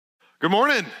Good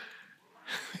morning.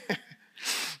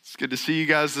 It's good to see you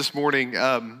guys this morning.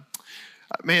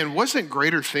 Man, wasn't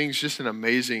Greater Things just an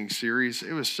amazing series?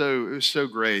 It was so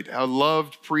great. I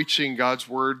loved preaching God's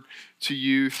word to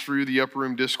you through the Upper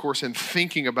Room Discourse and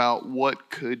thinking about what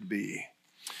could be.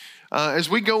 As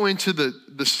we go into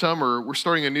the summer, we're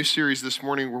starting a new series this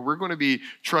morning where we're going to be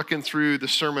trucking through the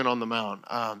Sermon on the Mount.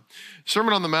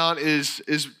 Sermon on the Mount is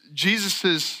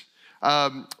Jesus's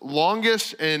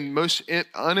longest and most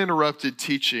uninterrupted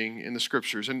teaching in the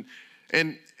scriptures. And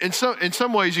in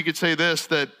some ways you could say this,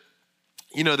 that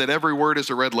every word is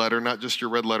a red letter, not just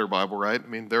your red letter Bible, right? I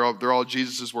mean, they're all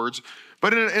Jesus's words.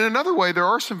 But in another way, there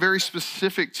are some very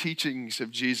specific teachings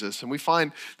of Jesus, and we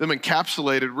find them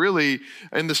encapsulated really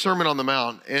in the Sermon on the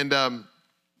Mount. And the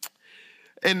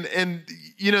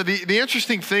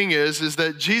interesting thing is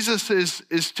that Jesus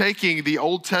is taking the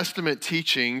Old Testament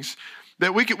teachings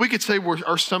that we could say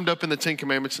are summed up in the Ten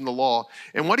Commandments and the law.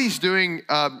 And what he's doing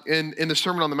in the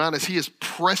Sermon on the Mount is he is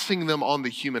pressing them on the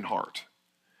human heart.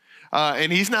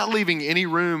 And he's not leaving any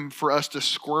room for us to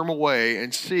squirm away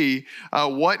and see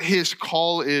what his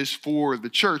call is for the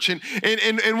church. And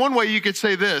in one way you could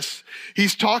say this,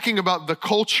 he's talking about the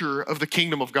culture of the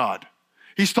kingdom of God.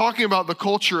 He's talking about the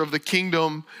culture of the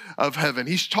kingdom of heaven.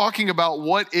 He's talking about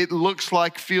what it looks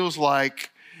like, feels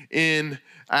like in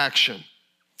action.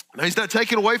 Now, he's not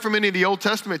taking away from any of the Old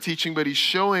Testament teaching, but he's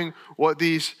showing what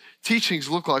these teachings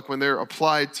look like when they're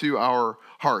applied to our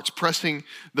hearts, pressing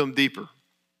them deeper.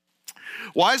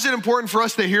 Why is it important for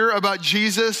us to hear about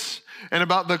Jesus and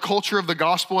about the culture of the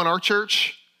gospel in our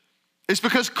church? It's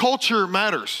because culture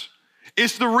matters.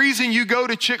 It's the reason you go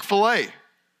to Chick-fil-A.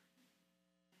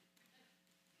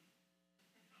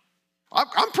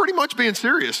 I'm pretty much being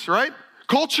serious, right?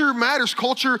 Culture matters.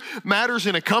 Culture matters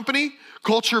in a company.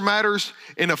 Culture matters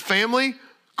in a family.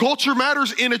 Culture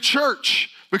matters in a church.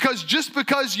 Because just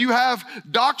because you have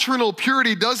doctrinal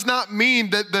purity does not mean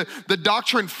that the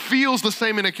doctrine feels the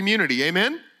same in a community.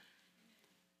 Amen?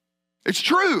 It's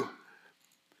true.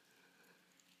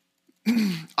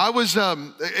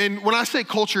 And when I say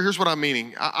culture, here's what I'm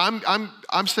meaning.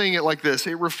 I'm saying it like this.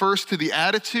 It refers to the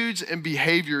attitudes and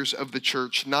behaviors of the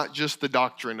church, not just the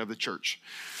doctrine of the church.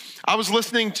 I was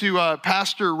listening to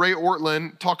Pastor Ray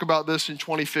Ortlund talk about this in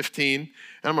 2015, and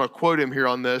I'm going to quote him here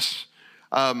on this.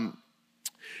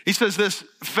 He says this: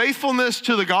 faithfulness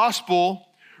to the gospel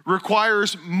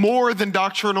requires more than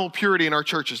doctrinal purity in our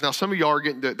churches. Now, some of y'all are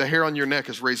getting, the hair on your neck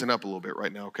is raising up a little bit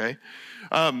right now, okay?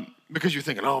 Because you're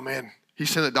thinking, oh man,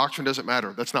 he's saying that doctrine doesn't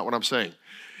matter. That's not what I'm saying.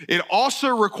 It also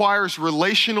requires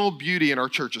relational beauty in our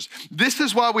churches. This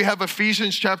is why we have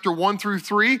Ephesians chapter 1 through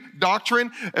 3,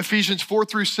 doctrine, Ephesians 4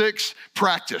 through 6,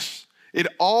 practice. It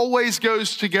always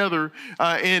goes together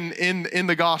in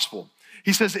the gospel.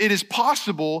 He says it is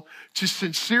possible to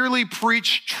sincerely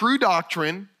preach true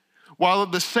doctrine while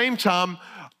at the same time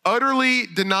utterly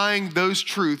denying those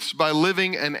truths by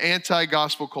living an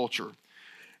anti-gospel culture.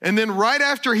 And then right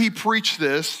after he preached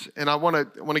this, and I want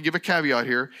to give a caveat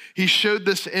here, he showed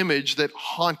this image that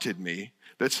haunted me,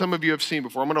 that some of you have seen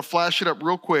before. I'm going to flash it up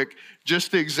real quick just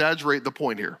to exaggerate the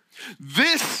point here.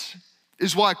 This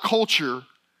is why culture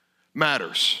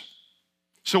matters.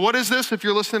 So what is this? If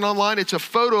you're listening online, it's a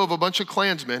photo of a bunch of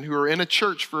Klansmen who are in a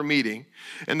church for a meeting,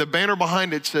 and the banner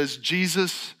behind it says,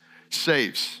 Jesus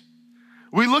saves.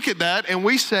 We look at that and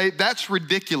we say, that's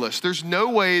ridiculous. There's no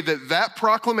way that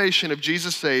proclamation of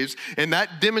Jesus saves and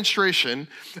that demonstration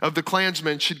of the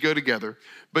Klansmen should go together.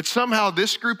 But somehow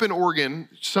this group in Oregon,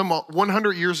 some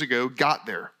 100 years ago, got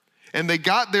there. And they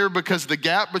got there because the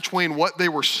gap between what they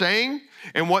were saying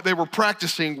and what they were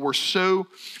practicing were so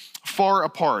far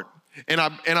apart. And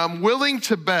I'm willing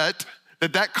to bet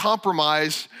that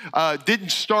compromise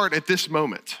didn't start at this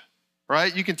moment,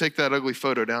 right? You can take that ugly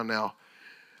photo down now.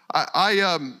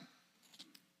 I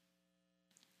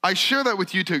share that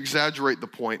with you to exaggerate the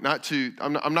point,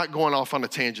 I'm not going off on a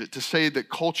tangent, to say that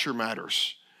culture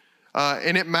matters.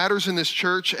 And it matters in this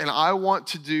church, and I want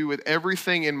to do with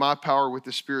everything in my power with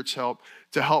the Spirit's help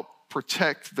to help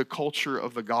protect the culture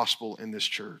of the gospel in this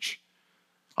church.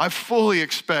 I fully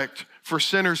expect for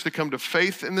sinners to come to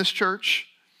faith in this church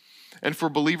and for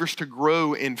believers to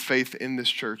grow in faith in this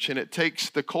church. And it takes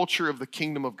the culture of the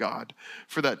kingdom of God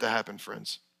for that to happen,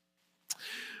 friends.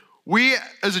 We,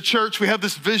 as a church, we have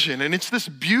this vision, and it's this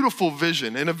beautiful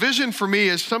vision. And a vision for me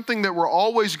is something that we're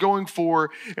always going for,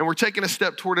 and we're taking a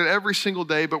step toward it every single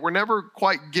day, but we're never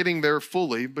quite getting there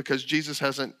fully because Jesus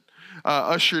hasn't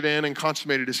ushered in and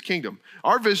consummated his kingdom.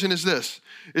 Our vision is this,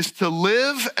 is to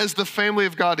live as the family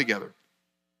of God together.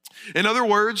 In other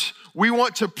words, we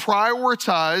want to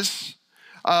prioritize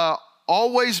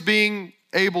always being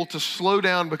able to slow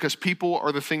down because people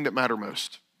are the thing that matter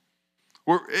most.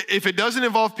 If it doesn't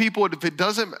involve people,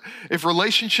 if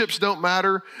relationships don't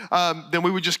matter, then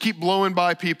we would just keep blowing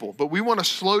by people. But we want to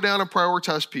slow down and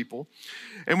prioritize people,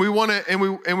 and we want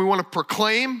to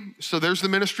proclaim. So there's the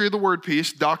ministry of the word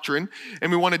piece, doctrine,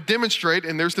 and we want to demonstrate.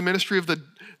 And there's the ministry of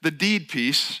the deed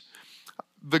piece,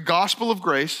 the gospel of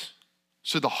grace.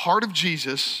 So the heart of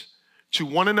Jesus to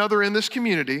one another in this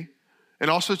community, and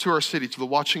also to our city, to the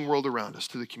watching world around us,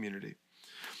 to the community.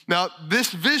 Now,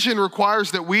 this vision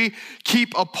requires that we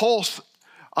keep a pulse,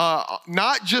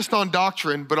 not just on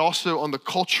doctrine, but also on the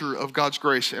culture of God's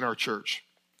grace in our church.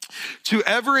 To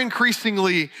ever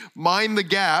increasingly mind the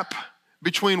gap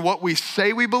between what we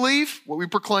say we believe, what we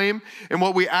proclaim, and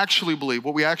what we actually believe,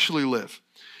 what we actually live.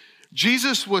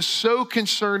 Jesus was so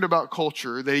concerned about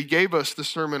culture that he gave us the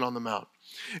Sermon on the Mount.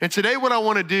 And today what I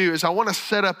want to do is I want to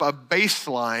set up a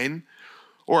baseline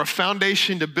or a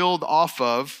foundation to build off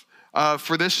of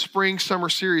for this spring-summer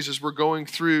series as we're going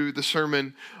through the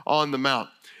Sermon on the Mount.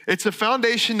 It's a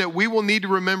foundation that we will need to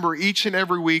remember each and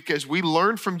every week as we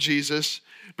learn from Jesus,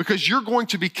 because you're going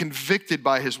to be convicted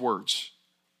by his words.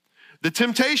 The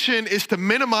temptation is to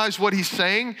minimize what he's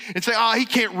saying and say, he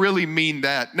can't really mean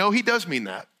that. No, he does mean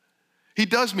that. He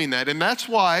does mean that. And that's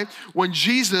why when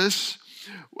Jesus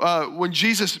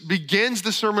begins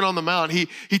the Sermon on the Mount, he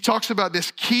talks about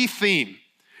this key theme.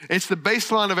 It's the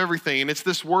baseline of everything, and it's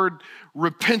this word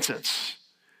repentance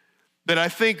that I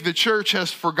think the church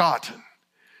has forgotten.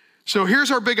 So here's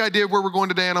our big idea of where we're going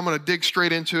today, and I'm going to dig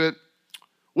straight into it.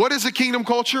 What is a kingdom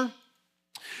culture?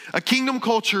 A kingdom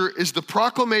culture is the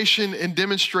proclamation and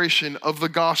demonstration of the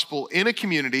gospel in a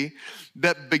community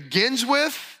that begins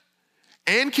with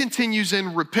and continues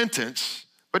in repentance,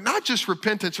 but not just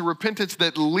repentance, a repentance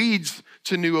that leads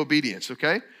to new obedience,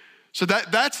 okay? So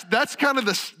that's kind of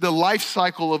the life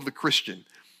cycle of the Christian.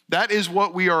 That is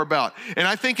what we are about. And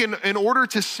I think in order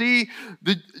to see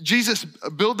Jesus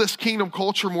build this kingdom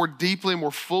culture more deeply and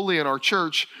more fully in our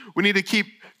church, we need to keep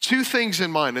two things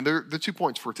in mind, and they're the 2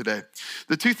 points for today.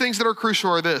 The two things that are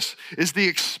crucial are this, is the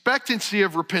expectancy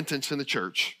of repentance in the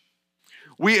church.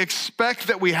 We expect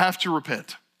that we have to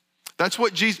repent. This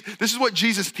is what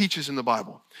Jesus teaches in the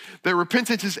Bible, that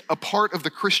repentance is a part of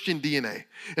the Christian DNA.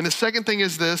 And the second thing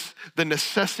is this, the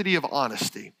necessity of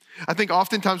honesty. I think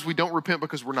oftentimes we don't repent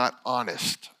because we're not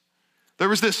honest. There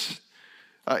was this,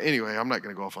 anyway, I'm not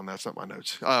gonna go off on that, it's not my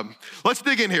notes. Let's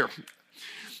dig in here.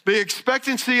 The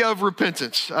expectancy of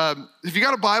repentance. If you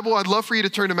got a Bible, I'd love for you to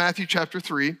turn to Matthew chapter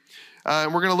 3.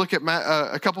 And we're gonna look at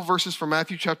a couple verses from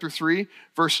Matthew chapter 3,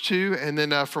 verse 2, and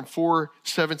then from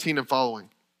 4:17 and following.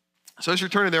 So as you're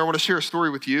turning there, I want to share a story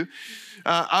with you.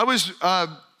 I was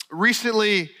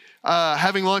recently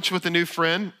having lunch with a new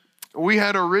friend. We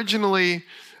had originally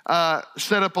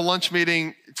set up a lunch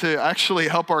meeting to actually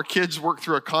help our kids work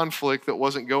through a conflict that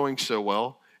wasn't going so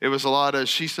well. It was a lot of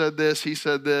she said this, he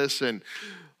said this, and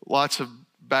lots of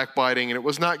backbiting, and it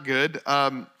was not good.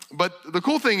 But the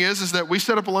cool thing is that we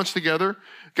set up a lunch together,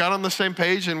 got on the same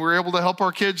page, and we were able to help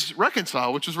our kids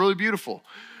reconcile, which was really beautiful.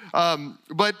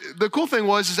 But the cool thing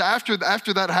is after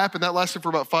that happened, that lasted for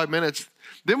about 5 minutes,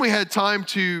 then we had time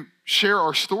to share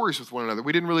our stories with one another.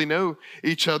 We didn't really know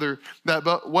each other that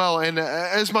well. And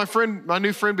as my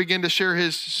new friend began to share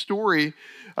his story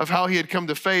of how he had come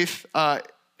to faith,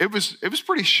 it was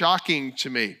pretty shocking to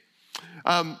me.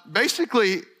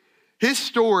 Basically, his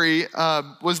story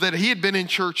was that he had been in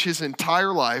church his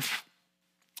entire life.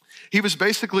 He was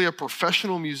basically a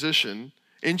professional musician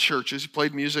in churches. He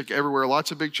played music everywhere,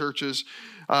 lots of big churches,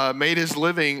 made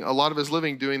a lot of his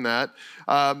living doing that.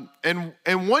 And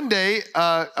one day,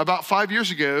 about 6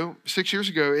 years ago,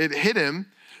 it hit him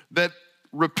that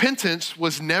repentance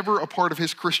was never a part of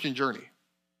his Christian journey.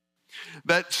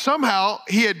 That somehow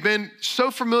he had been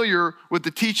so familiar with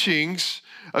the teachings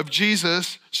of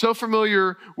Jesus, so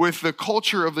familiar with the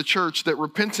culture of the church, that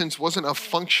repentance wasn't a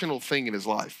functional thing in his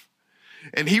life.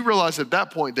 And he realized at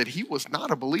that point that he was not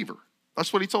a believer.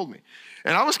 That's what he told me.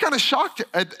 And I was kind of shocked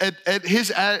at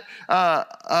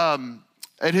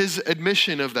his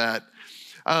admission of that.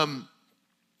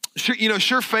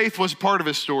 Sure, faith was part of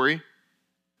his story,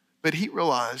 but he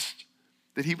realized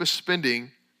that he was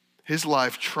spending his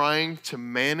life trying to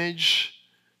manage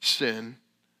sin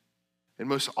and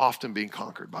most often being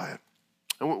conquered by it.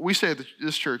 And we say at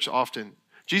this church often,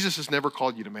 Jesus has never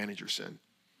called you to manage your sin.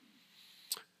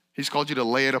 He's called you to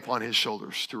lay it upon his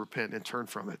shoulders, to repent and turn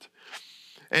from it.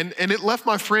 And it left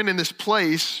my friend in this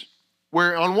place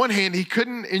where on one hand, he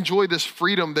couldn't enjoy this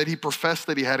freedom that he professed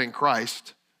that he had in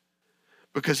Christ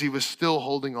because he was still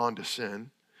holding on to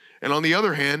sin. And on the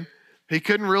other hand, he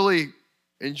couldn't really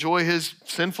enjoy his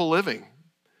sinful living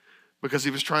because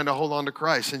he was trying to hold on to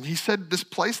Christ. And he said this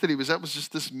place that he was at was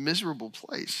just this miserable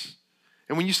place.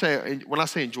 And when I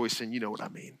say enjoy sin, you know what I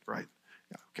mean, right?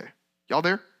 Yeah, okay. Y'all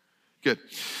there? Good.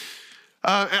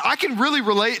 And I can really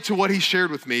relate to what he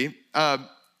shared with me.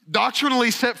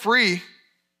 Doctrinally set free,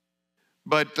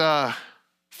 but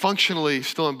functionally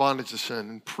still in bondage to sin,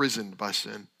 imprisoned by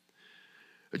sin.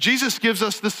 Jesus gives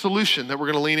us this solution that we're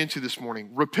going to lean into this morning,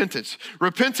 repentance.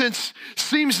 Repentance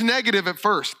seems negative at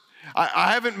first.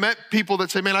 I haven't met people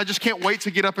that say, man, I just can't wait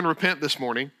to get up and repent this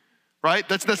morning, right?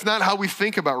 That's not how we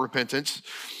think about repentance.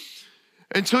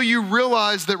 Until you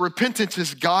realize that repentance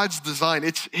is God's design.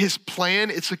 It's his plan.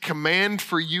 It's a command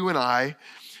for you and I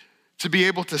to be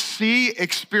able to see,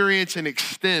 experience, and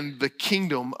extend the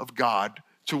kingdom of God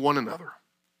to one another.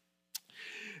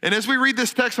 And as we read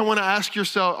this text, I want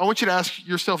you to ask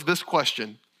yourself this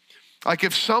question. Like,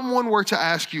 if someone were to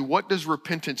ask you, what does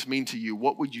repentance mean to you?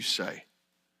 What would you say?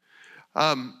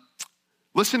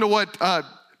 Listen to what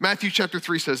Matthew chapter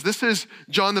 3 says. This is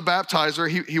John the Baptizer.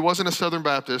 He wasn't a Southern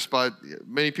Baptist, but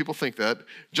many people think that.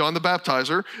 John the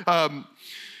Baptizer.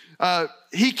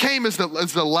 He came as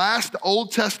the last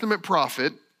Old Testament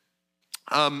prophet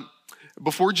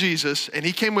before Jesus, and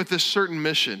he came with this certain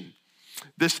mission.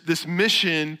 This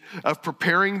mission of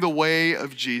preparing the way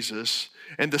of Jesus,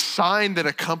 and the sign that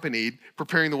accompanied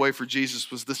preparing the way for Jesus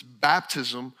was this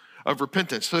baptism of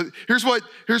repentance. So here's what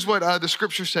the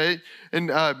scriptures say in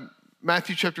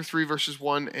Matthew chapter 3, verses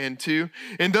 1 and 2.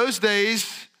 In those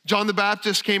days, John the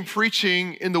Baptist came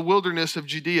preaching in the wilderness of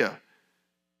Judea.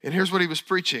 And here's what he was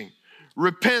preaching.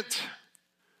 Repent,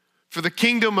 for the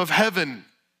kingdom of heaven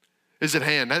is at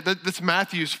hand. That's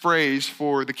Matthew's phrase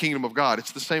for the kingdom of God.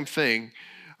 It's the same thing.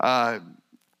 Then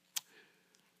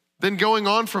going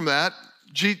on from that,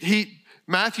 John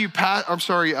the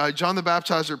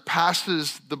Baptizer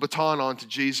passes the baton on to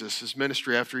Jesus, his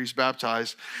ministry after he's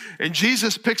baptized. And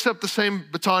Jesus picks up the same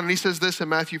baton and he says this in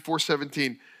Matthew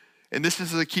 4:17. And this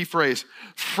is the key phrase.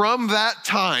 From that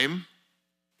time,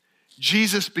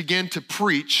 Jesus began to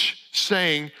preach,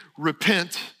 saying,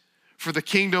 repent, for the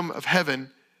kingdom of heaven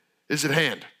is at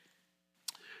hand.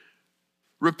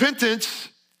 Repentance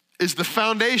is the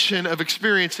foundation of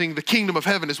experiencing the kingdom of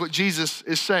heaven, is what Jesus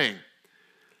is saying.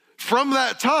 From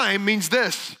that time means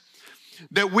this,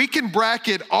 that we can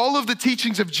bracket all of the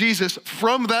teachings of Jesus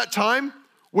from that time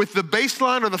with the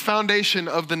baseline or the foundation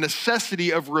of the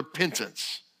necessity of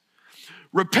repentance.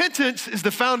 Repentance is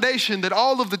the foundation that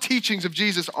all of the teachings of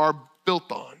Jesus are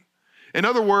built on. In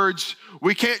other words,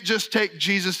 we can't just take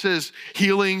Jesus's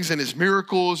healings and his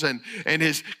miracles and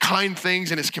his kind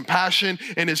things and his compassion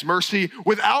and his mercy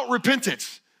without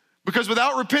repentance. Because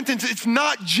without repentance, it's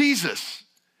not Jesus.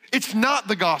 It's not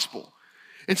the gospel.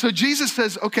 And so Jesus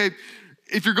says, okay,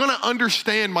 if you're gonna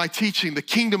understand my teaching, the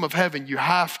kingdom of heaven, you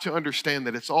have to understand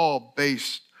that it's all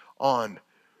based on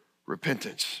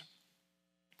repentance.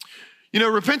 You know,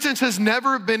 repentance has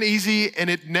never been easy and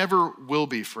it never will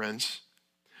be, friends.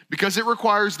 Because it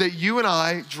requires that you and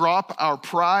I drop our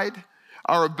pride,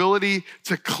 our ability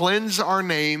to cleanse our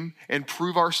name and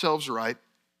prove ourselves right.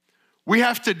 We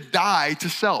have to die to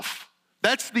self.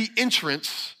 That's the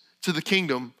entrance to the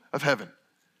kingdom of heaven.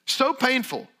 So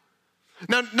painful.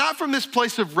 Now, not from this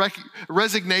place of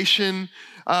resignation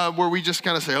where we just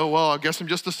kind of say, oh, well, I guess I'm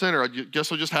just a sinner. I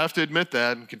guess I'll just have to admit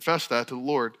that and confess that to the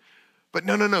Lord. But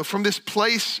no. From this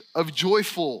place of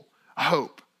joyful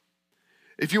hope.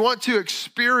 If you want to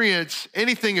experience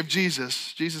anything of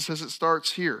Jesus, Jesus says it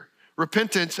starts here.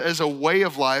 Repentance as a way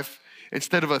of life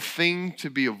instead of a thing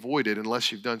to be avoided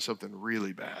unless you've done something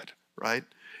really bad, right?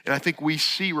 And I think we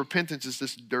see repentance as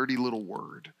this dirty little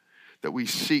word that we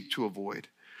seek to avoid.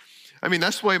 I mean,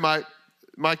 that's the way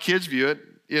my kids view it,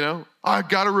 you know. I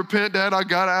gotta repent, Dad, I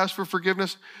gotta ask for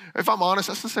forgiveness. If I'm honest,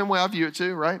 that's the same way I view it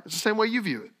too, right? It's the same way you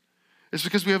view it. It's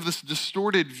because we have this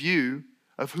distorted view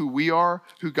of who we are,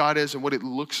 who God is, and what it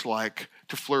looks like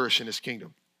to flourish in his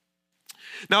kingdom.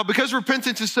 Now, because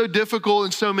repentance is so difficult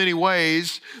in so many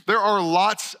ways, there are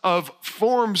lots of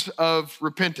forms of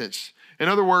repentance. In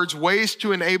other words, ways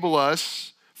to enable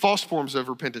us, false forms of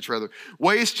repentance rather,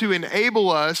 ways to enable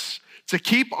us to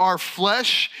keep our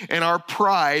flesh and our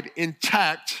pride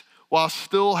intact while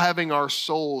still having our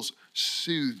souls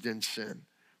soothed in sin.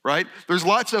 Right? There's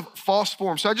lots of false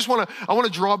forms. So I want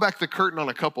to draw back the curtain on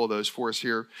a couple of those for us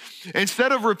here.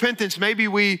 Instead of repentance, maybe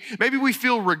we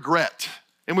feel regret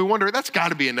and we wonder, that's got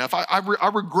to be enough. I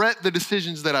regret the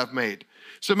decisions that I've made.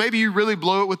 So maybe you really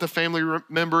blow it with a family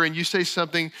member and you say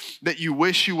something that you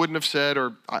wish you wouldn't have said,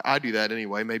 or I do that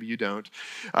anyway, maybe you don't.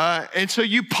 And so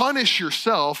you punish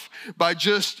yourself by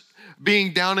just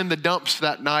being down in the dumps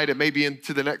that night and maybe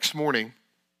into the next morning.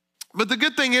 But the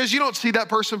good thing is you don't see that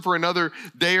person for another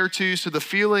day or two, so the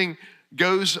feeling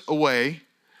goes away.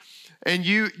 And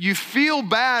you feel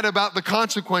bad about the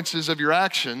consequences of your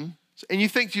action, and you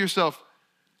think to yourself,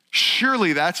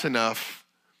 surely that's enough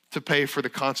to pay for the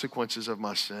consequences of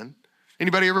my sin.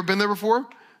 Anybody ever been there before?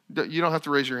 You don't have to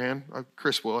raise your hand.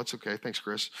 Chris will, it's okay, thanks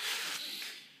Chris.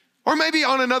 Or maybe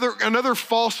on another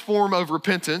false form of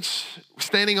repentance,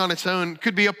 standing on its own,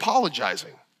 could be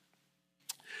apologizing.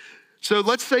 So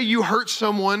let's say you hurt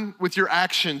someone with your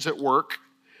actions at work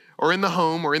or in the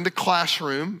home or in the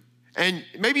classroom, and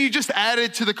maybe you just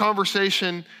added to the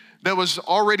conversation that was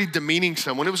already demeaning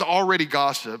someone. It was already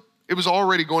gossip. It was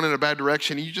already going in a bad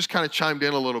direction. And you just kind of chimed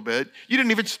in a little bit. You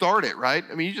didn't even start it, right?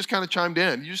 I mean, you just kind of chimed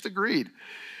in. You just agreed.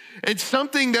 And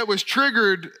something that was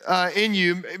triggered in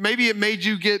you, maybe it made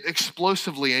you get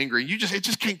explosively angry. It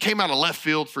just came out of left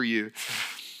field for you.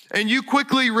 And you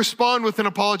quickly respond with an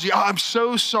apology. I'm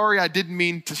so sorry, I didn't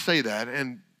mean to say that.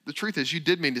 And the truth is, you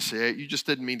did mean to say it. You just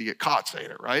didn't mean to get caught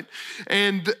saying it, right?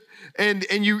 And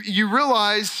you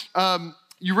realize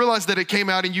that it came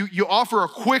out, and you offer a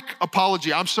quick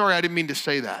apology. I'm sorry, I didn't mean to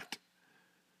say that.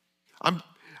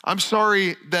 I'm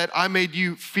sorry that I made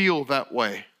you feel that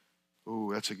way.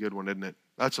 Ooh, that's a good one, isn't it?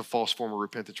 That's a false form of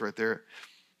repentance right there.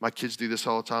 My kids do this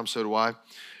all the time, so do I.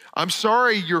 I'm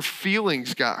sorry your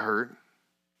feelings got hurt.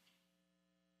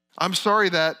 I'm sorry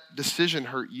that decision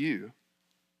hurt you.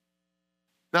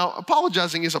 Now,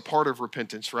 apologizing is a part of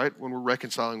repentance, right? When we're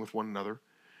reconciling with one another.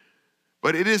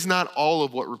 But it is not all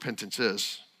of what repentance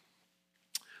is.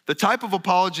 The type of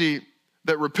apology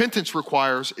that repentance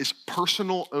requires is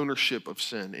personal ownership of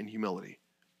sin and humility.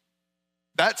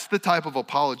 That's the type of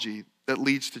apology that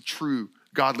leads to true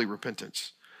godly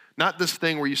repentance. Not this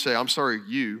thing where you say, I'm sorry,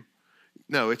 you.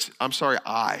 No, it's, I'm sorry,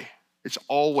 I. It's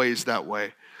always that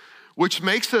way, which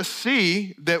makes us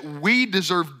see that we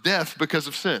deserve death because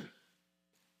of sin.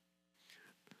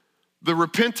 The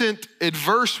repentant,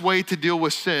 adverse way to deal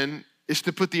with sin is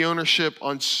to put the ownership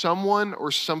on someone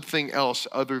or something else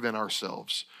other than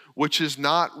ourselves, which is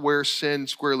not where sin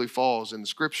squarely falls in the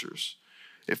scriptures.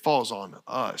 It falls on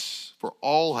us, for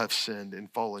all have sinned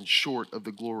and fallen short of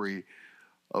the glory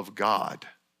of God.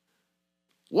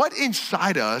 What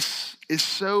inside us is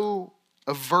so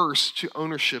averse to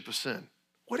ownership of sin?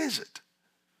 What is it?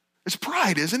 It's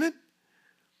pride, isn't it?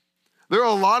 There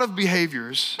are a lot of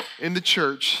behaviors in the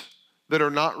church that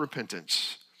are not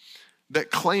repentance,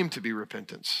 that claim to be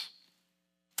repentance.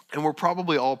 And we're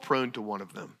probably all prone to one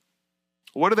of them.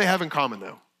 What do they have in common,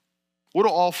 though? What do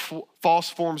all false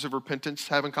forms of repentance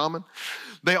have in common?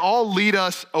 They all lead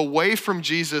us away from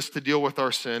Jesus to deal with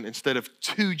our sin instead of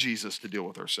to Jesus to deal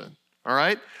with our sin. All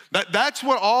right? That's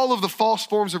what all of the false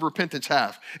forms of repentance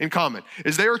have in common,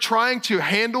 is they are trying to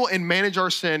handle and manage our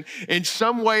sin in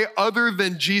some way other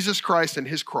than Jesus Christ and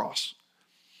his cross.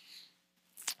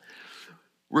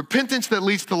 Repentance that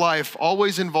leads to life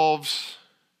always involves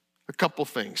a couple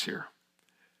things here: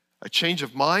 a change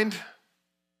of mind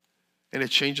and a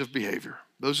change of behavior.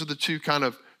 Those are the two kind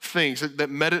of things.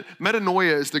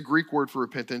 Metanoia is the Greek word for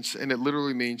repentance, and it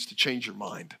literally means to change your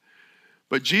mind.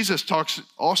 But Jesus talks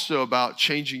also about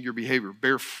changing your behavior,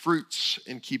 bear fruits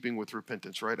in keeping with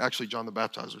repentance, right? Actually, John the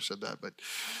Baptizer said that.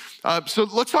 But so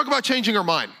let's talk about changing our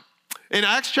mind. In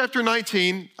Acts chapter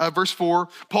 19, verse 4,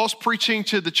 Paul's preaching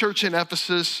to the church in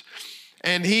Ephesus,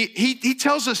 and he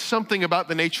tells us something about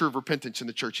the nature of repentance in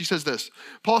the church. He says this: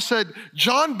 Paul said,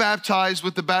 John baptized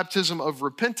with the baptism of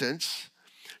repentance,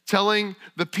 telling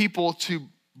the people to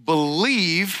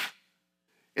believe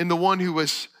in the one who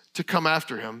was to come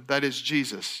after him, that is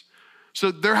Jesus. So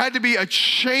there had to be a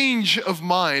change of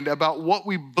mind about what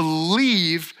we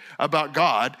believe about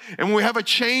God. And when we have a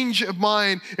change of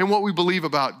mind in what we believe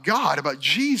about God, about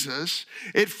Jesus,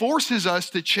 it forces us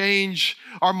to change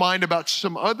our mind about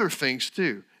some other things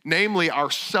too. Namely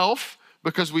ourself,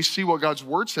 because we see what God's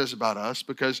word says about us,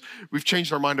 because we've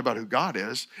changed our mind about who God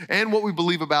is, and what we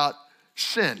believe about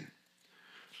sin.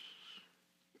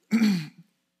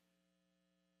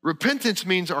 Repentance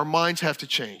means our minds have to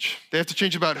change. They have to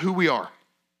change about who we are.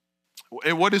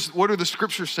 And what do the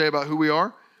scriptures say about who we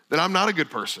are? That I'm not a good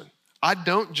person. I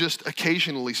don't just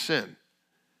occasionally sin.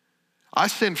 I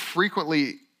sin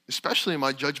frequently, especially in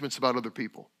my judgments about other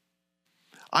people.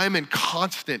 I am in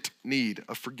constant need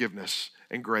of forgiveness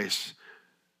and grace.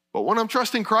 But when I'm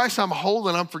trusting Christ, I'm whole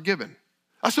and I'm forgiven.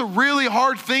 That's a really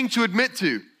hard thing to admit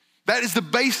to. That is the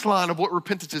baseline of what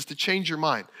repentance is, to change your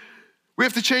mind. We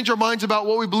have to change our minds about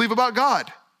what we believe about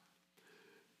God.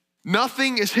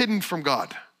 Nothing is hidden from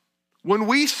God. When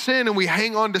we sin and we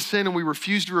hang on to sin and we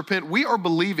refuse to repent, we are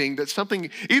believing that something,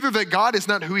 either that God is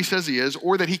not who he says he is,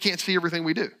 or that he can't see everything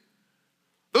we do.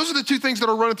 Those are the two things that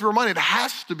are running through our mind. It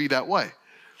has to be that way.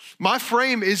 My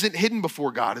frame isn't hidden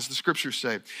before God, as the scriptures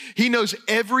say. He knows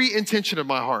every intention of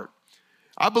my heart.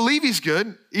 I believe he's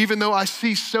good, even though I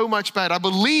see so much bad. I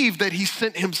believe that he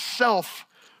sent himself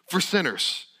for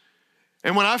sinners.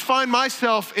 And when I find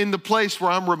myself in the place where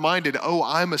I'm reminded, oh,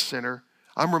 I'm a sinner,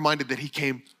 I'm reminded that he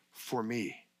came for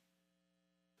me.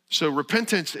 So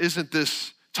repentance isn't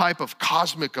this type of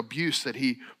cosmic abuse that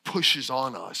he pushes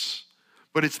on us,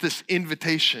 but it's this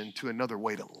invitation to another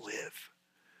way to live.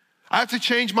 I have to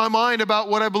change my mind about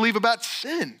what I believe about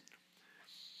sin.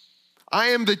 I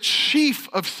am the chief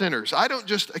of sinners. I don't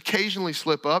just occasionally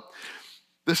slip up.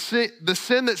 The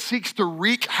sin that seeks to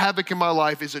wreak havoc in my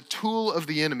life is a tool of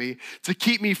the enemy to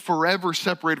keep me forever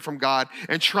separated from God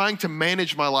and trying to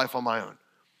manage my life on my own.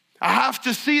 I have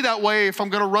to see that way if I'm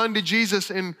gonna run to Jesus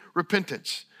in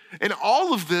repentance. And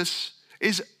all of this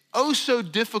is oh so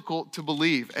difficult to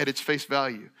believe at its face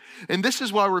value. And this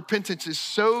is why repentance is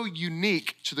so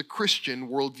unique to the Christian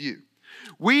worldview.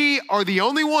 We are the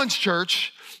only ones,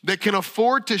 church, that can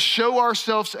afford to show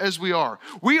ourselves as we are.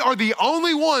 We are the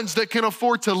only ones that can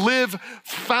afford to live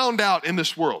found out in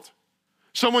this world.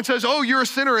 Someone says, oh, you're a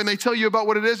sinner, and they tell you about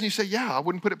what it is, and you say, yeah, I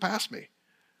wouldn't put it past me.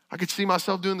 I could see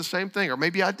myself doing the same thing, or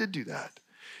maybe I did do that.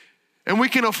 And we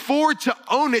can afford to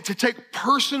own it, to take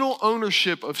personal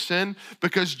ownership of sin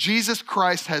because Jesus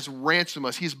Christ has ransomed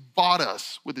us. He's bought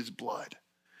us with his blood.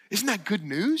 Isn't that good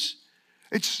news?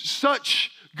 It's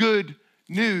such good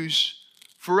news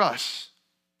for us.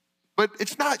 But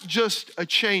it's not just a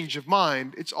change of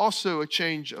mind, it's also a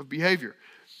change of behavior.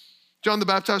 John the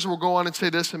Baptizer will go on and say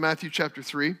this in Matthew chapter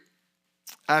 3,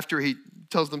 after he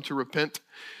tells them to repent.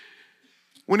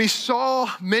 When he saw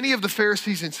many of the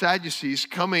Pharisees and Sadducees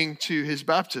coming to his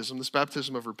baptism, this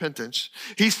baptism of repentance,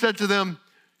 he said to them,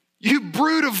 you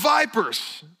brood of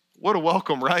vipers. What a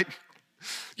welcome, right?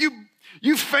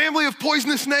 You family of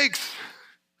poisonous snakes.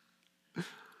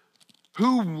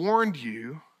 Who warned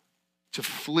you to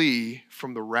flee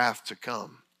from the wrath to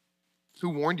come? Who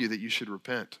warned you that you should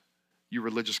repent? You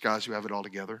religious guys who have it all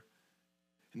together.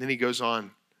 And then he goes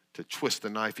on to twist the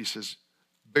knife. He says,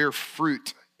 bear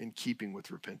fruit in keeping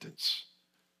with repentance.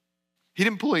 He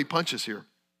didn't pull any punches here.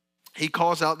 He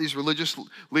calls out these religious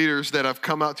leaders that have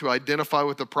come out to identify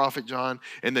with the prophet John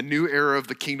and the new era of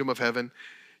the kingdom of heaven,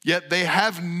 yet they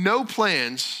have no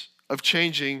plans of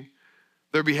changing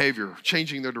their behavior,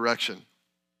 changing their direction.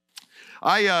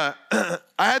 I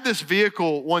had this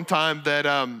vehicle one time that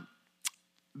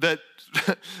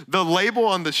the label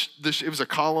on it was a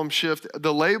column shift.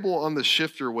 The label on the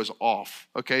shifter was off.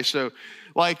 Okay, so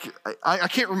like I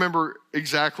can't remember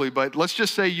exactly, but let's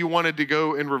just say you wanted to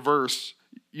go in reverse.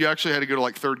 You actually had to go to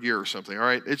like third gear or something. All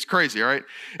right, it's crazy. All right,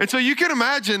 and so you can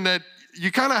imagine that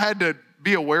you kind of had to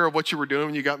be aware of what you were doing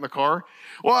when you got in the car.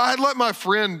 Well, I had let my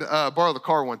friend borrow the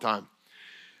car one time,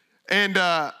 and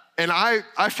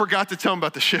I forgot to tell him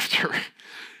about the shifter.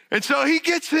 And so he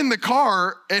gets in the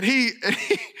car and he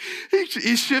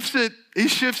shifts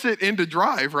it into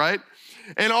drive, right?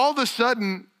 And all of a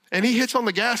sudden, and he hits on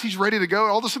the gas, he's ready to go.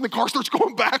 And all of a sudden the car starts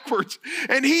going backwards.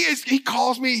 And he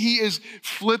calls me, he is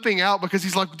flipping out because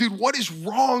he's like, dude, what is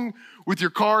wrong with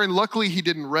your car? And luckily he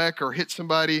didn't wreck or hit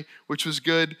somebody, which was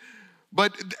good.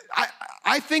 But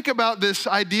I think about this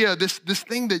idea, this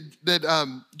thing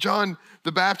that John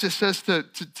the Baptist says to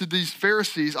these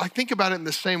Pharisees. I think about it in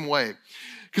the same way.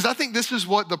 Because I think this is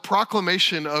what the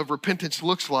proclamation of repentance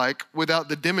looks like without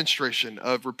the demonstration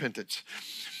of repentance.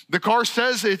 The car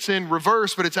says it's in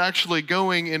reverse, but it's actually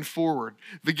going in forward.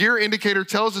 The gear indicator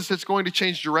tells us it's going to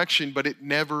change direction, but it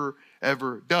never,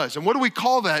 ever does. And what do we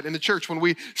call that in the church when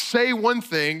we say one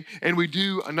thing and we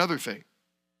do another thing?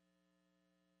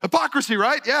 Hypocrisy,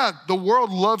 right? Yeah, the world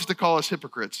loves to call us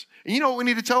hypocrites. And you know what we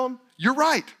need to tell them? You're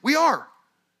right, we are.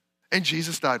 And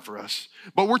Jesus died for us.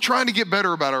 But we're trying to get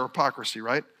better about our hypocrisy,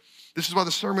 right? This is why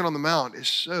the Sermon on the Mount is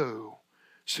so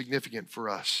significant for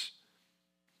us.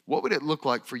 What would it look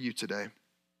like for you today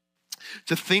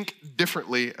to think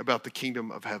differently about the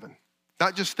kingdom of heaven?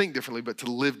 Not just think differently, but to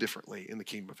live differently in the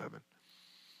kingdom of heaven.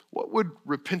 What would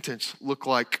repentance look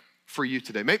like for you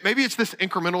today? Maybe it's this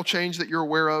incremental change that you're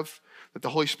aware of, that the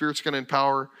Holy Spirit's gonna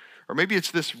empower, or maybe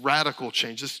it's this radical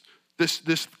change,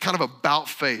 this kind of about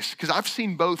face, because I've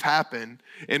seen both happen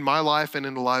in my life and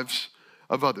in the lives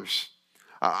of others.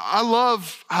 I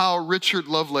love how Richard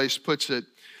Lovelace puts it.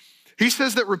 He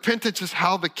says that repentance is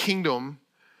how the kingdom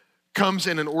comes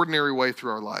in an ordinary way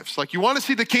through our lives. Like, you want to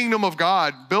see the kingdom of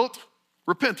God built?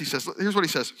 Repent, he says. Here's what he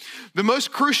says. The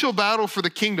most crucial battle for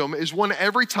the kingdom is won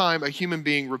every time a human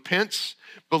being repents,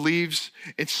 believes,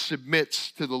 and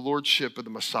submits to the lordship of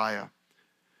the Messiah,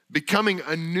 becoming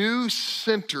a new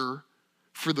center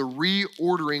for the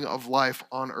reordering of life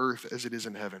on earth as it is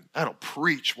in heaven. That'll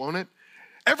preach, won't it?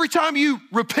 Every time you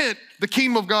repent, the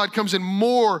kingdom of God comes in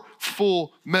more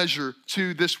full measure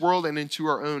to this world and into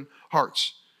our own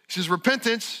hearts. He says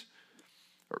repentance,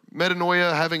 or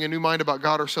metanoia, having a new mind about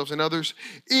God, ourselves, and others,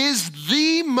 is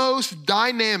the most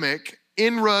dynamic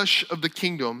inrush of the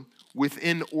kingdom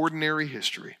within ordinary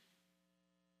history.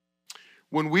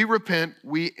 When we repent,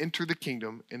 we enter the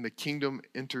kingdom, and the kingdom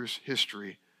enters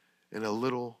history in a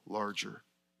little larger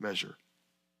measure.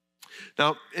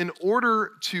 Now, in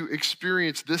order to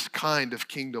experience this kind of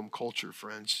kingdom culture,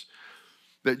 friends,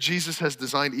 that Jesus has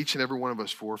designed each and every one of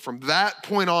us for, from that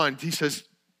point on, he says,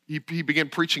 he began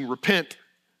preaching, repent,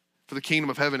 for the kingdom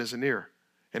of heaven is near.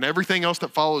 And everything else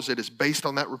that follows it is based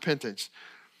on that repentance.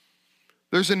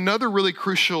 There's another really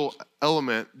crucial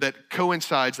element that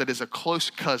coincides, that is a close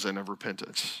cousin of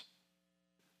repentance: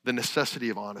 the necessity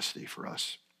of honesty for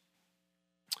us.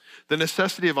 The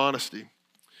necessity of honesty.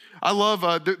 I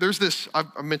love, there's this, I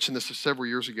mentioned this several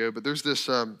years ago, but there's this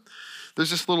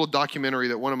little documentary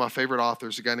that one of my favorite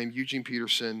authors, a guy named Eugene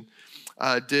Peterson,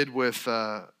 did with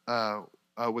Bono,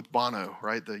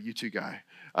 right, the U2 guy.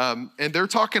 And they're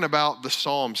talking about the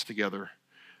Psalms together,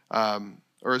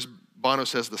 or as Bono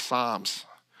says, the Psalms.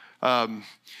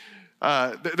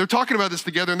 They're talking about this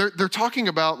together, and they're talking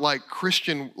about like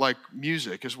Christian like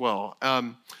music as well.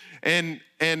 And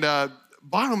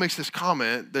Bono makes this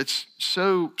comment that's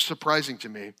so surprising to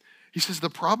me. He says the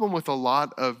problem with a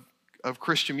lot of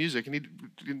Christian music, and he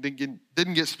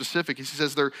didn't get specific, he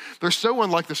says they're so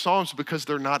unlike the Psalms because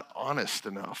they're not honest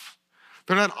enough.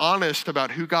 They're not honest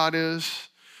about who God is,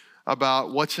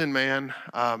 about what's in man,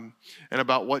 and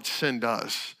about what sin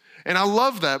does. And I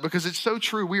love that because it's so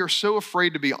true. We are so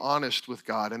afraid to be honest with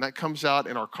God, and that comes out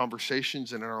in our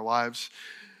conversations and in our lives.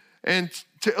 And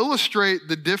to illustrate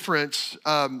the difference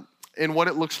in what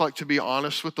it looks like to be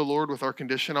honest with the Lord with our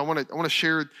condition, I want to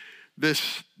share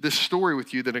this story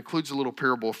with you that includes a little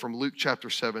parable from Luke chapter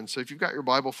 7. So if you've got your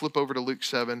Bible, flip over to Luke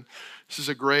 7. This is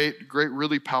a great,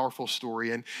 really powerful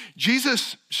story. And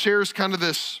Jesus shares kind of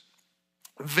this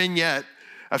vignette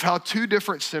of how two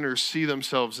different sinners see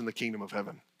themselves in the kingdom of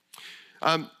heaven.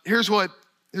 Here's what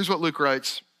Luke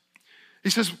writes. He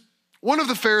says, one of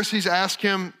the Pharisees asked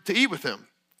him to eat with him,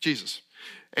 Jesus.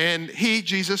 And he,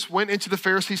 Jesus, went into the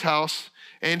Pharisee's house,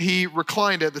 and he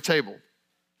reclined at the table.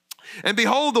 And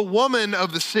behold, the woman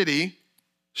of the city,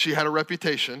 she had a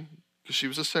reputation, because she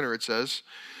was a sinner, it says.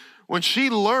 When she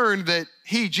learned that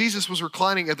he, Jesus, was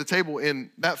reclining at the table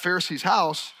in that Pharisee's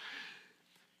house,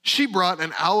 she brought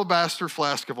an alabaster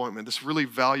flask of ointment, this really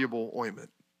valuable ointment.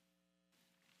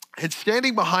 And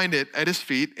standing behind it at his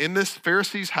feet in this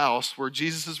Pharisee's house where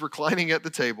Jesus is reclining at the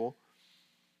table,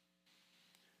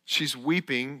 she's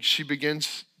weeping. She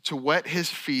begins to wet his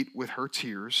feet with her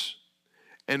tears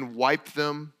and wiped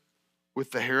them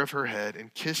with the hair of her head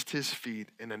and kissed his feet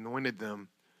and anointed them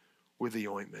with the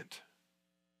ointment.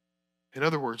 In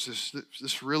other words,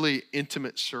 this really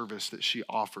intimate service that she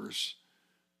offers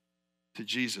to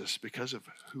Jesus because of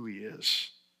who he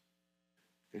is.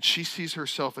 And she sees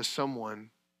herself as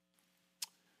someone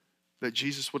that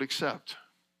Jesus would accept.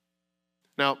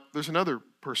 Now, there's another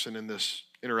person in this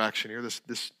interaction here,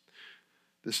 this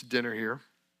dinner here.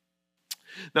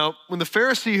 Now, when the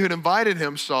Pharisee who had invited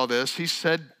him saw this, he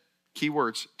said, key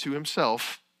words, to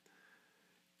himself,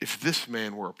 if this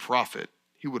man were a prophet,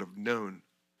 he would have known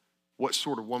what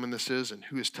sort of woman this is and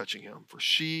who is touching him, for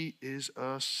she is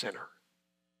a sinner.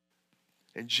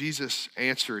 And Jesus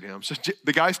answered him. So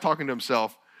the guy's talking to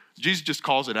himself. Jesus just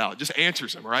calls it out, just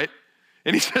answers him, right?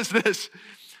 And he says this,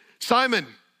 Simon,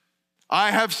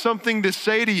 I have something to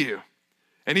say to you.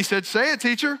 And he said, say it,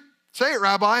 teacher. Say it,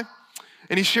 Rabbi.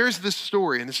 And he shares this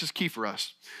story, and this is key for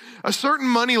us. A certain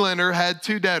moneylender had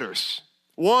two debtors.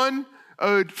 One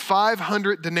owed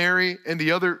 500 denarii and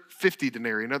the other 50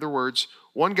 denarii. In other words,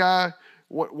 one guy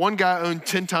owned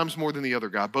 10 times more than the other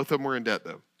guy. Both of them were in debt,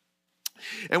 though.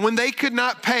 And when they could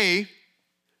not pay,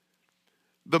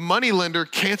 the moneylender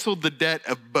canceled the debt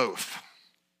of both.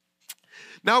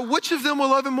 Now, which of them will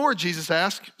love him more, Jesus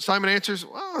asked. Simon answers,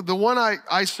 well, the one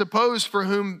I suppose for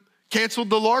whom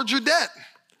canceled the larger debt.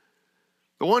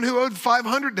 The one who owed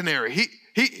 500 denarii.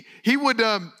 He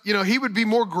would be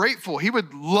more grateful. He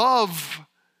would love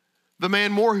the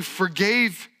man more who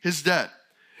forgave his debt.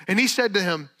 And he said to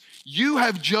him, you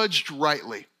have judged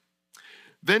rightly.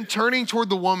 Then turning toward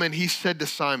the woman, he said to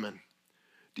Simon,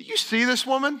 do you see this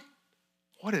woman?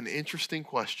 What an interesting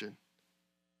question.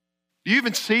 Do you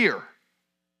even see her?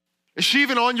 Is she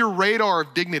even on your radar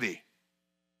of dignity?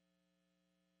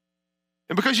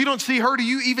 And because you don't see her, do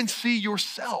you even see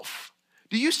yourself?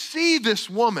 Do you see this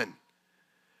woman?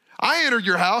 I entered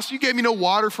your house. You gave me no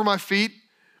water for my feet,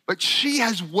 but she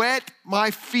has wet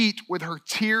my feet with her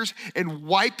tears and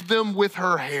wiped them with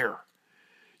her hair.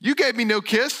 You gave me no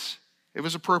kiss. It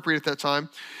was appropriate at that time.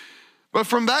 But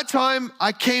from that time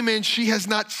I came in, she has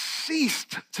not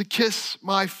ceased to kiss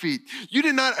my feet. You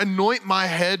did not anoint my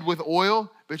head with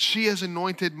oil, but she has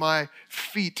anointed my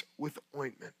feet with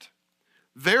ointment.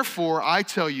 Therefore, I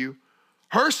tell you,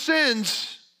 her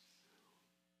sins,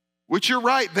 which you're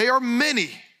right, they are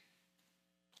many,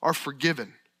 are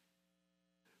forgiven.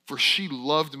 For she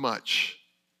loved much.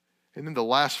 And then the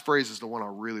last phrase is the one I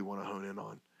really want to hone in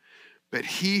on. But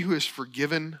he who is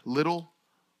forgiven little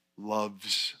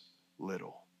loves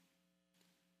little.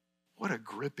 What a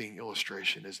gripping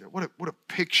illustration, isn't it? What a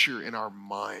picture in our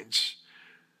minds.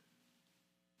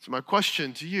 So my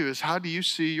question to you is, how do you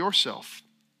see yourself?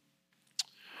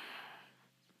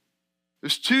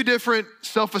 There's two different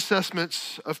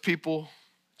self-assessments of people,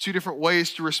 two different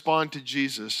ways to respond to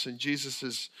Jesus, and Jesus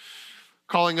is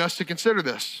calling us to consider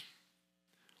this.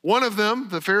 One of them,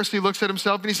 the Pharisee, looks at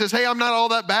himself and he says, hey, I'm not all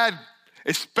that bad,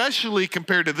 especially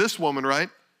compared to this woman, right?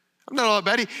 I'm not all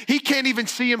that bad. He can't even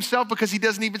see himself because he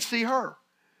doesn't even see her.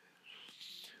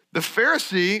 The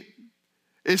Pharisee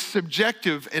is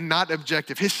subjective and not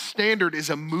objective. His standard is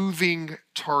a moving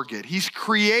target. He's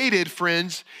created,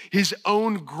 friends, his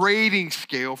own grading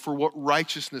scale for what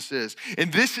righteousness is.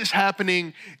 And this is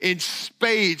happening in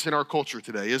spades in our culture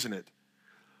today, isn't it?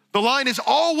 The line is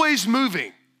always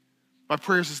moving. My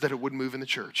prayer is that it would move in the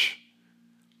church.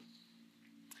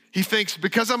 He thinks,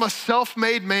 because I'm a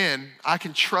self-made man, I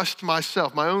can trust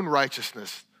myself, my own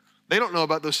righteousness. They don't know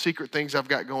about those secret things I've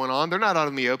got going on. They're not out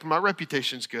in the open. My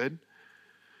reputation's good.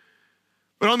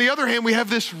 But on the other hand, we have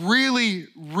this really,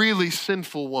 really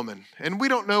sinful woman. And we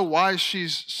don't know why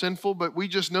she's sinful, but we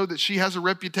just know that she has a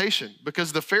reputation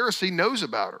because the Pharisee knows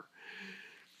about her.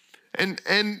 And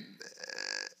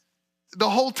the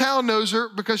whole town knows her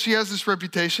because she has this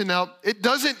reputation. Now, it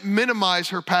doesn't minimize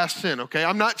her past sin, okay?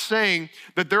 I'm not saying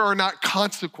that there are not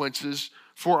consequences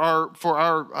for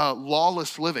our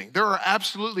lawless living. There are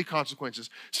absolutely consequences.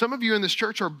 Some of you in this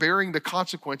church are bearing the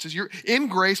consequences. You're in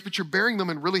grace, but you're bearing them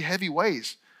in really heavy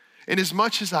ways. And as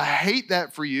much as I hate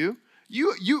that for you,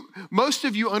 most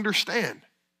of you understand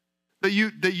that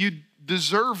you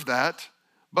deserve that,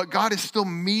 but God is still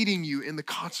meeting you in the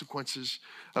consequences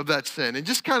of that sin. And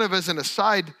just kind of as an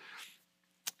aside,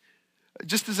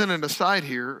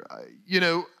 here,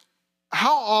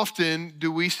 how often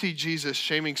do we see Jesus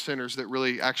shaming sinners that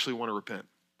really actually want to repent?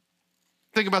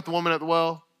 Think about the woman at the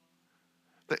well.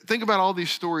 Think about all these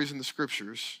stories in the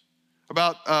scriptures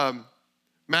about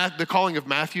the calling of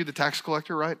Matthew, the tax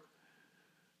collector, right?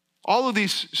 All of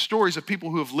these stories of people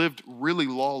who have lived really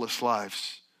lawless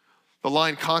lives. The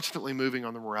line constantly moving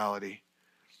on the morality.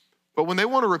 But when they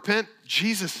want to repent,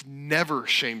 Jesus never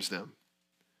shames them.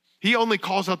 He only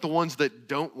calls out the ones that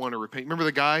don't want to repent. Remember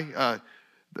the guy that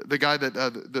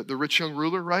the rich young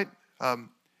ruler, right?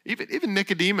 Even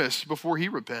Nicodemus before he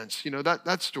repents,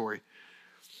 that story.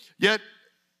 Yet,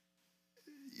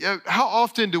 how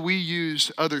often do we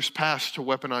use others' past to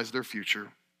weaponize their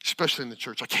future? Especially in the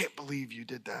church. I can't believe you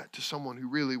did that to someone who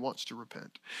really wants to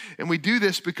repent. And we do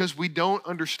this because we don't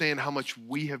understand how much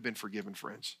we have been forgiven,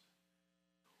 friends.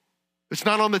 It's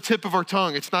not on the tip of our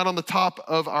tongue. It's not on the top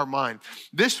of our mind.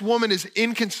 This woman is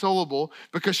inconsolable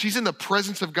because she's in the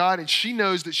presence of God and she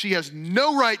knows that she has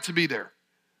no right to be there.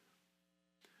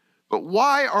 But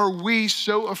why are we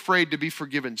so afraid to be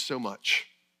forgiven so much?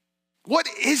 What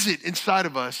is it inside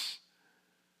of us?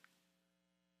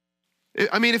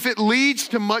 I mean, if it leads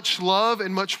to much love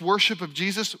and much worship of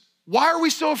Jesus, why are we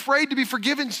so afraid to be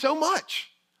forgiven so much?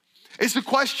 It's the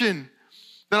question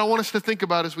that I want us to think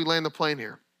about as we land the plane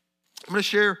here. I'm going to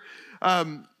share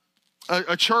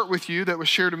a chart with you that was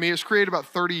shared to me. It was created about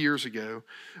 30 years ago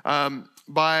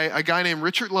by a guy named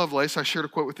Richard Lovelace. I shared a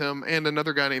quote with him, and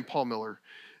another guy named Paul Miller.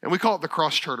 And we call it the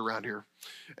cross chart around here.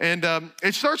 And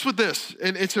it starts with this,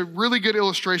 and it's a really good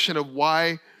illustration of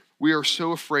why we are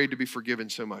so afraid to be forgiven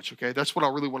so much, okay? That's what I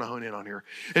really want to hone in on here.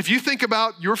 If you think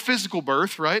about your physical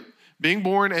birth, right? Being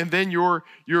born, and then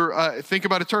think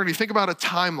about eternity, think about a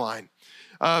timeline.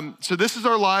 So this is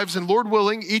our lives, and Lord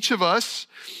willing, each of us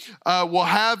will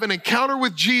have an encounter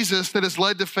with Jesus that has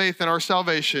led to faith in our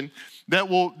salvation that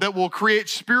will create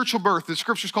spiritual birth. The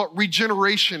scriptures call it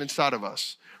regeneration inside of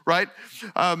us, right?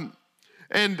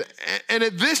 And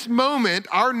at this moment,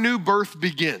 our new birth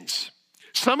begins.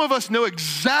 Some of us know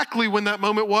exactly when that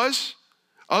moment was.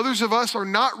 Others of us are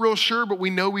not real sure, but we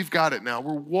know we've got it now.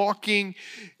 We're walking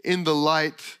in the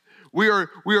light. We are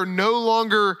no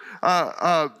longer,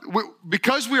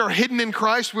 because we are hidden in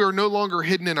Christ, we are no longer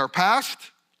hidden in our past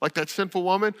like that sinful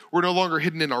woman. We're no longer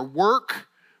hidden in our work.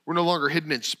 We're no longer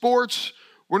hidden in sports.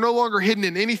 We're no longer hidden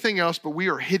in anything else, but we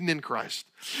are hidden in Christ.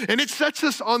 And it sets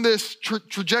us on this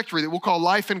trajectory that we'll call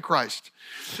life in Christ.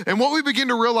 And what we begin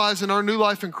to realize in our new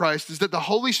life in Christ is that the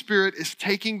Holy Spirit is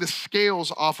taking the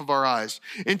scales off of our eyes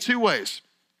in two ways.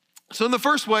 So in the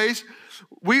first ways,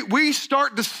 we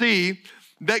start to see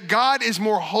that God is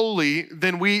more holy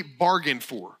than we bargained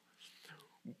for.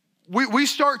 We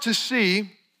start to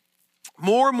see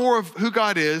more and more of who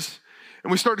God is,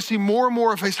 and we start to see more and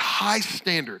more of his high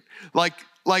standard.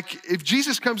 Like if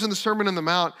Jesus comes in the Sermon on the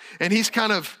Mount and he's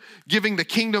kind of giving the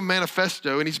kingdom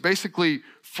manifesto and he's basically,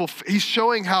 he's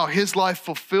showing how his life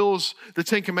fulfills the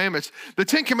Ten Commandments. The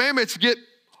Ten Commandments get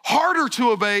harder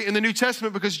to obey in the New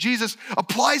Testament because Jesus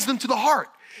applies them to the heart.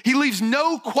 He leaves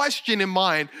no question in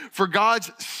mind for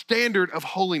God's standard of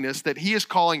holiness that he is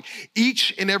calling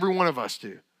each and every one of us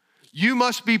to. You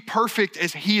must be perfect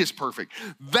as he is perfect.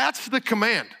 That's the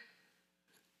command.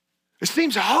 It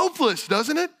seems hopeless,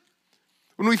 doesn't it?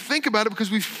 When we think about it, because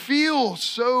we feel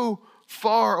so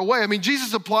far away. I mean,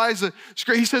 Jesus applies the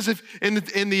script. He says, if in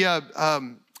the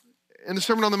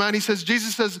Sermon on the Mount,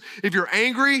 Jesus says, if you're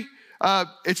angry,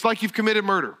 it's like you've committed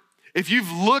murder. If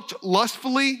you've looked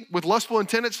lustfully with lustful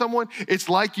intent at someone, it's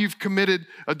like you've committed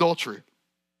adultery.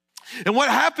 And what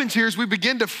happens here is we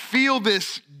begin to feel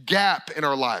this gap in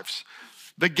our lives,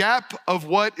 the gap of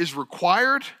what is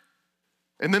required,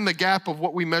 and then the gap of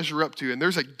what we measure up to. And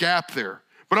there's a gap there.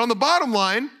 But on the bottom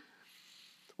line,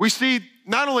 we see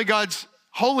not only God's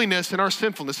holiness and our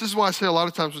sinfulness. This is why I say a lot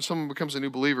of times when someone becomes a new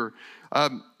believer,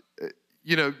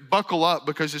 buckle up,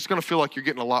 because it's gonna feel like you're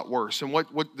getting a lot worse. And what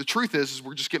the truth is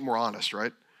we're just getting more honest,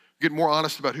 right? Getting more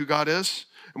honest about who God is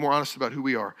and more honest about who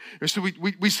we are. And so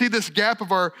we see this gap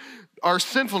of our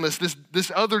sinfulness,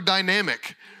 this other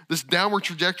dynamic, this downward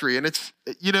trajectory. And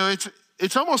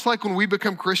it's almost like when we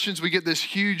become Christians, we get this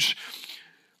huge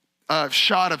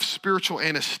shot of spiritual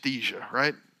anesthesia,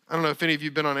 right? I don't know if any of you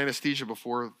have been on anesthesia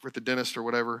before with the dentist or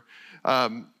whatever,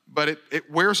 but it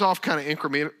wears off kind of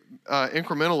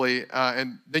incrementally,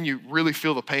 and then you really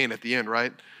feel the pain at the end,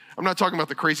 right? I'm not talking about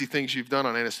the crazy things you've done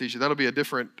on anesthesia. That'll be a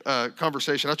different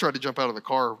conversation. I tried to jump out of the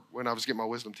car when I was getting my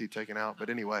wisdom teeth taken out, but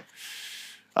anyway.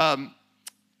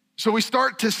 So we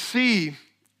start to see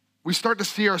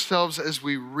ourselves as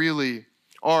we really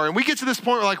are. And we get to this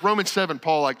point where, like Romans 7,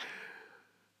 Paul,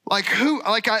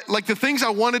 the things I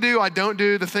want to do, I don't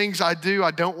do. The things I do,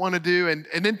 I don't want to do. And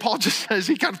then Paul just says,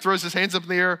 he kind of throws his hands up in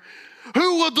the air.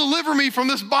 Who will deliver me from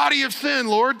this body of sin,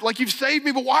 Lord? Like, you've saved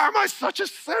me, but why am I such a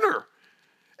sinner?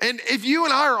 And if you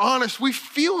and I are honest, we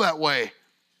feel that way.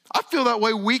 I feel that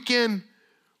way week in,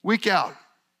 week out.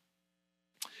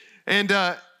 And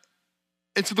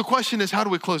so the question is, how do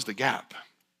we close the gap?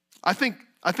 I think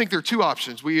there are two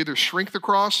options. We either shrink the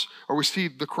cross or we see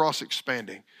the cross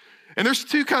expanding. And there's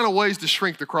two kind of ways to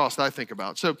shrink the cross that I think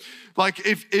about. So, like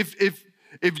if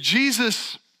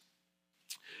Jesus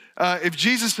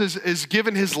is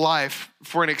given his life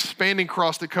for an expanding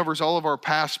cross that covers all of our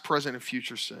past, present, and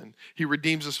future sin, he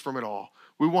redeems us from it all.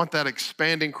 We want that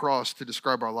expanding cross to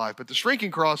describe our life. But the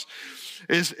shrinking cross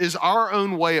is our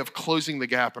own way of closing the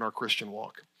gap in our Christian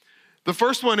walk. The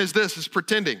first one is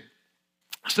pretending.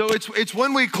 So it's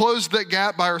when we close that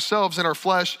gap by ourselves in our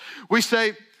flesh, we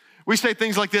say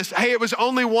things like this: hey, it was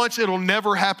only once, it'll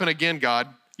never happen again, God.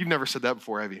 You've never said that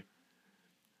before, have you?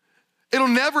 It'll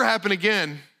never happen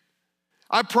again.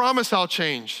 I promise I'll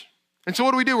change. And so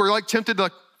what do? We're like tempted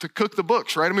to cook the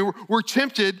books, right? I mean, we're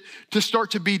tempted to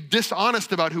start to be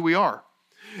dishonest about who we are.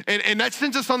 And that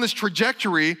sends us on this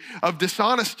trajectory of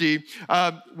dishonesty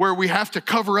where we have to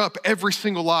cover up every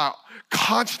single lie,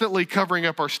 constantly covering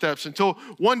up our steps until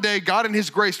one day God in his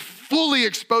grace fully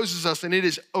exposes us and it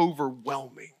is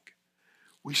overwhelming.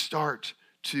 We start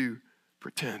to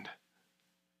pretend.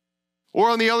 Or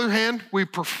on the other hand, we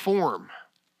perform.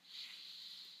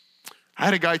 I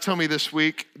had a guy tell me this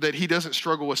week that he doesn't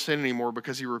struggle with sin anymore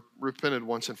because he repented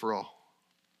once and for all.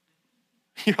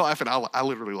 You're laughing. I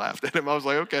literally laughed at him. I was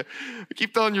like, okay,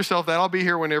 keep telling yourself that. I'll be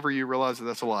here whenever you realize that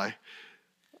that's a lie.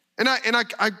 And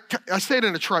I say it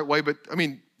in a trite way, but I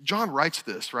mean, John writes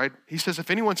this, right? He says, if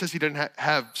anyone says he didn't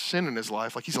have sin in his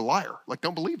life, like he's a liar. Like,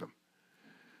 don't believe him.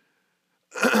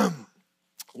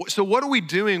 So what are we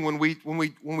doing when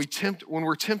we're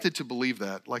tempted to believe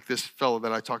that, like this fellow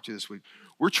that I talked to this week?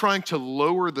 We're trying to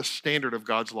lower the standard of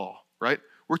God's law, right?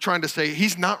 We're trying to say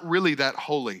he's not really that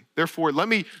holy. Therefore, let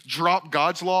me drop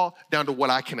God's law down to what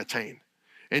I can attain.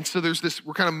 And so there's this,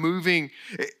 we're kind of moving.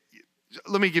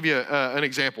 Let me give you an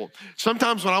example.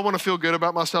 Sometimes when I want to feel good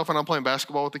about myself and I'm playing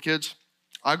basketball with the kids,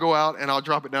 I go out and I'll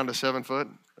drop it down to 7 foot,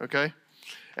 okay?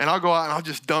 and I'll go out and I'll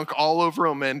just dunk all over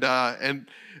them, and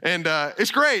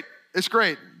it's great. It's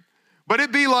great. But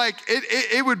it'd be like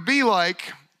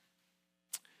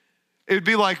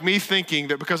me thinking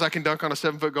that because I can dunk on a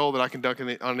 7-foot goal that I can dunk on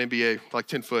an NBA like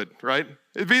 10 foot, right?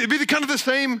 It'd be kind of the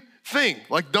same thing,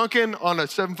 like dunking on a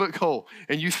 7-foot goal,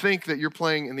 and you think that you're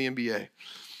playing in the NBA.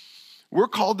 We're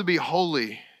called to be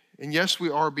holy, and yes, we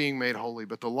are being made holy,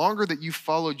 but the longer that you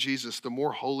follow Jesus, the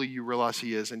more holy you realize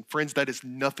he is. And friends, that is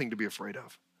nothing to be afraid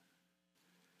of.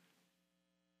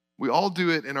 We all do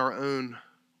it in our own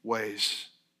ways.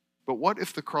 But what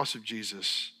if the cross of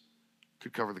Jesus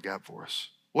could cover the gap for us?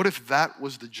 What if that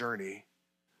was the journey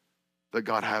that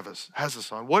God has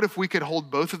us on? What if we could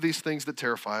hold both of these things that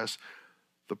terrify us,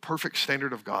 the perfect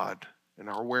standard of God and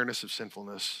our awareness of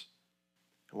sinfulness?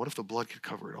 And what if the blood could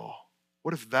cover it all?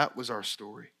 What if that was our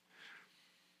story?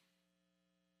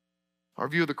 Our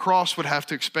view of the cross would have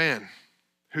to expand.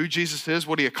 Who Jesus is,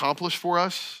 what he accomplished for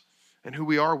us, and who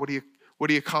we are, what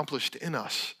he accomplished in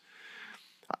us.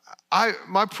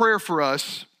 My prayer for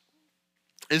us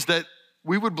is that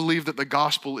we would believe that the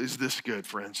gospel is this good,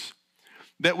 friends.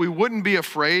 That we wouldn't be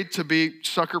afraid to be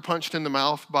sucker punched in the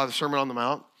mouth by the Sermon on the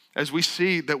Mount as we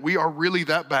see that we are really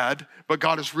that bad, but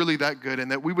God is really that good,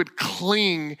 and that we would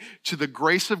cling to the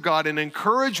grace of God and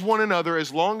encourage one another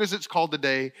as long as it's called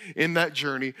today in that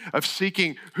journey of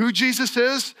seeking who Jesus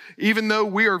is, even though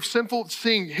we are sinful,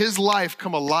 seeing his life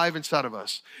come alive inside of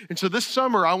us. And so this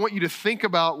summer, I want you to think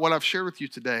about what I've shared with you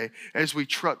today as we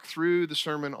truck through the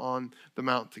Sermon on the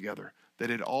Mount together, that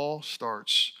it all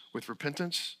starts with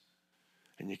repentance,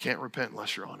 and you can't repent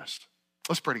unless you're honest.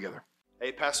 Let's pray together.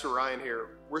 Hey, Pastor Ryan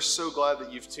here. We're so glad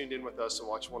that you've tuned in with us and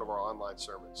watched one of our online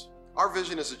sermons. Our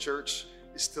vision as a church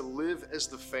is to live as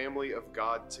the family of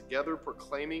God, together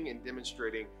proclaiming and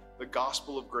demonstrating the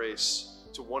gospel of grace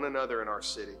to one another in our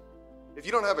city. If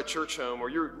you don't have a church home or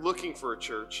you're looking for a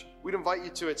church, we'd invite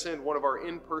you to attend one of our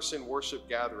in-person worship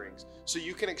gatherings so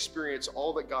you can experience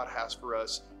all that God has for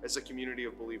us as a community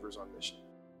of believers on mission.